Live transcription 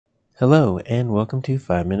Hello and welcome to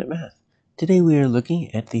 5-Minute Math. Today we are looking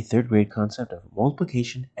at the third grade concept of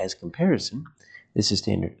multiplication as comparison. This is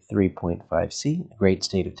standard 3.5C, the great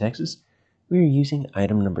state of Texas. We are using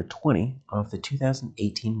item number 20 off the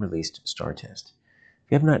 2018 released STAAR test. If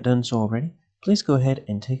you have not done so already, please go ahead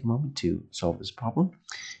and take a moment to solve this problem.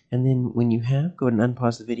 And then when you have, go ahead and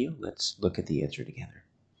unpause the video. Let's look at the answer together.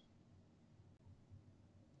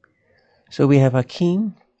 So we have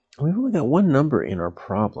Hakeem. We've only got one number in our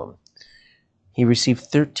problem. He received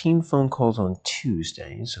 13 phone calls on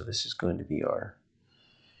Tuesday, so this is going to be our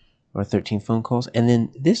 13 phone calls. And then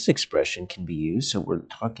this expression can be used, so we're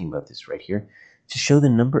talking about this right here, to show the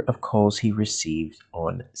number of calls he received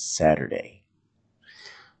on Saturday.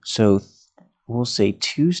 So we'll say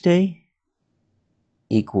Tuesday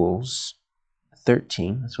equals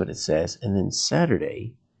 13, that's what it says, and then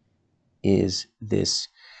Saturday is this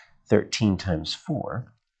 13 times 4.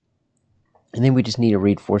 And then we just need to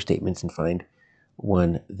read 4 statements and find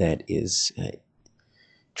one that is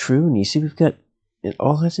true. And you see we've got, it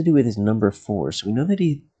all has to do with his number 4. So we know that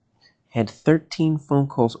he had 13 phone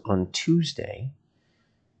calls on Tuesday,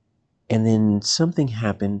 and then something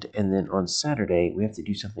happened, and then on Saturday we have to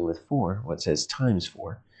do something with 4, what says times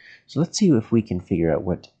 4. So let's see if we can figure out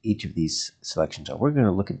what each of these selections are. We're going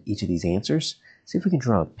to look at each of these answers, see if we can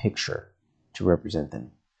draw a picture to represent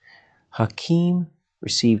them. Hakeem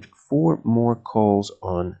received 4 more calls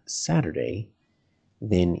on Saturday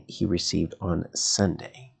than he received on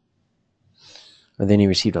Sunday, or than he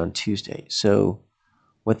received on Tuesday. So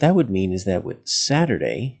what that would mean is that with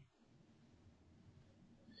Saturday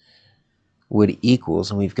would equals,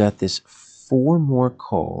 and we've got this 4 more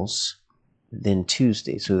calls than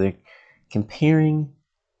Tuesday. So they're comparing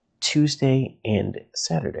Tuesday and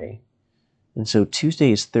Saturday. And so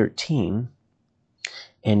Tuesday is 13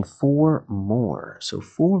 and 4 more. So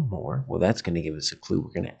 4 more, well, that's going to give us a clue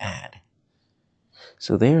we're going to add.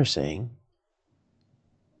 So they are saying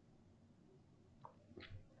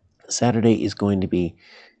Saturday is going to be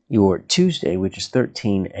your Tuesday, which is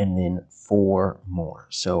 13, and then 4 more.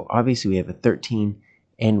 So obviously we have a 13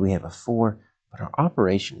 and we have a 4, but our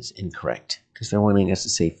operation is incorrect because they're wanting us to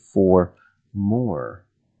say 4 more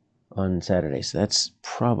on Saturday. So that's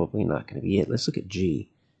probably not going to be it. Let's look at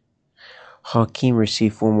G. Hakeem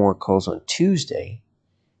received 4 more calls on Tuesday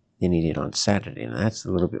than he did on Saturday. Now that's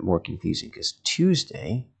a little bit more confusing because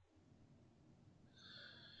Tuesday,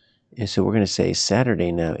 and so we're going to say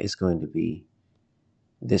Saturday now is going to be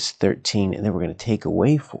this 13, and then we're going to take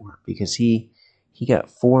away 4 because he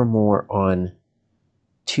got 4 more on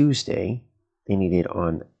Tuesday than he did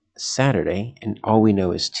on Saturday, and all we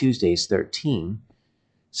know is Tuesday is 13.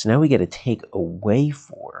 So now we got to take away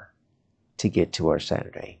 4 to get to our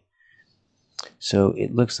Saturday. So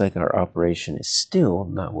it looks like our operation is still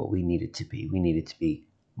not what we need it to be. We need it to be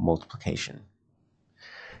multiplication.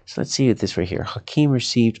 So let's see this right here. Hakeem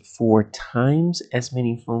received 4 times as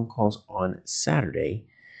many phone calls on Saturday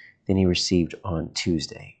than he received on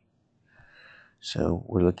Tuesday. So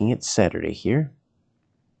we're looking at Saturday here.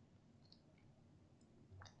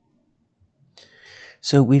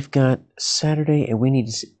 So we've got Saturday, and we need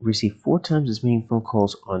to receive 4 times as many phone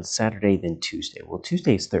calls on Saturday than Tuesday. Well,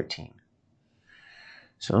 Tuesday is 13.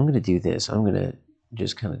 So I'm going to do this. I'm going to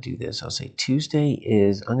just kind of do this. I'll say Tuesday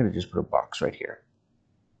is, I'm going to just put a box right here.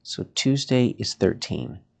 So Tuesday is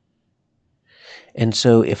 13. And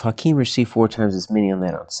so if Hakeem received 4 times as many on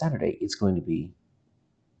that on Saturday, it's going to be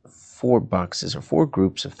 4 boxes or 4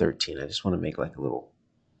 groups of 13. I just want to make like a little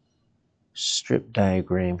strip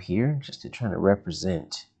diagram here just to try to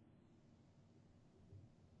represent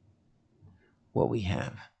what we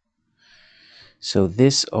have. So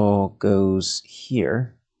this all goes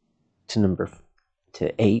here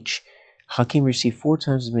to H. Hakeem received 4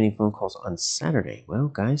 times as many phone calls on Saturday. Well,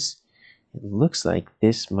 guys, it looks like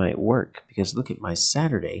this might work because look at my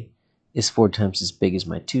Saturday is 4 times as big as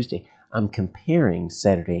my Tuesday. I'm comparing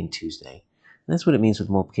Saturday and Tuesday. And that's what it means with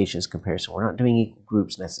multiplication as comparison. We're not doing equal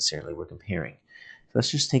groups necessarily, we're comparing. So let's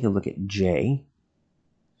just take a look at J.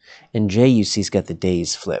 And J, you see, has got the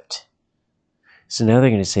days flipped. So now they're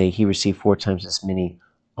going to say he received 4 times as many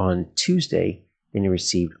on Tuesday than he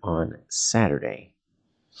received on Saturday.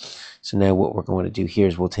 So now what we're going to do here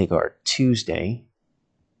is we'll take our Tuesday,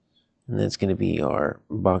 and that's going to be our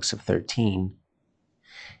box of 13.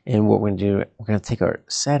 And what we're going to do, we're going to take our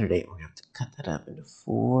Saturday, and we're going to have to cut that up into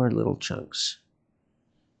 4 little chunks.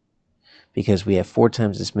 Because we have 4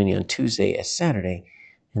 times as many on Tuesday as Saturday.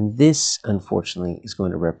 And this, unfortunately, is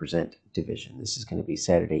going to represent division. This is going to be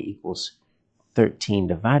Saturday equals 13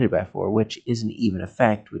 divided by 4, which isn't even a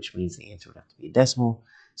fact, which means the answer would have to be a decimal.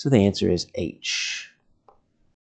 So the answer is H.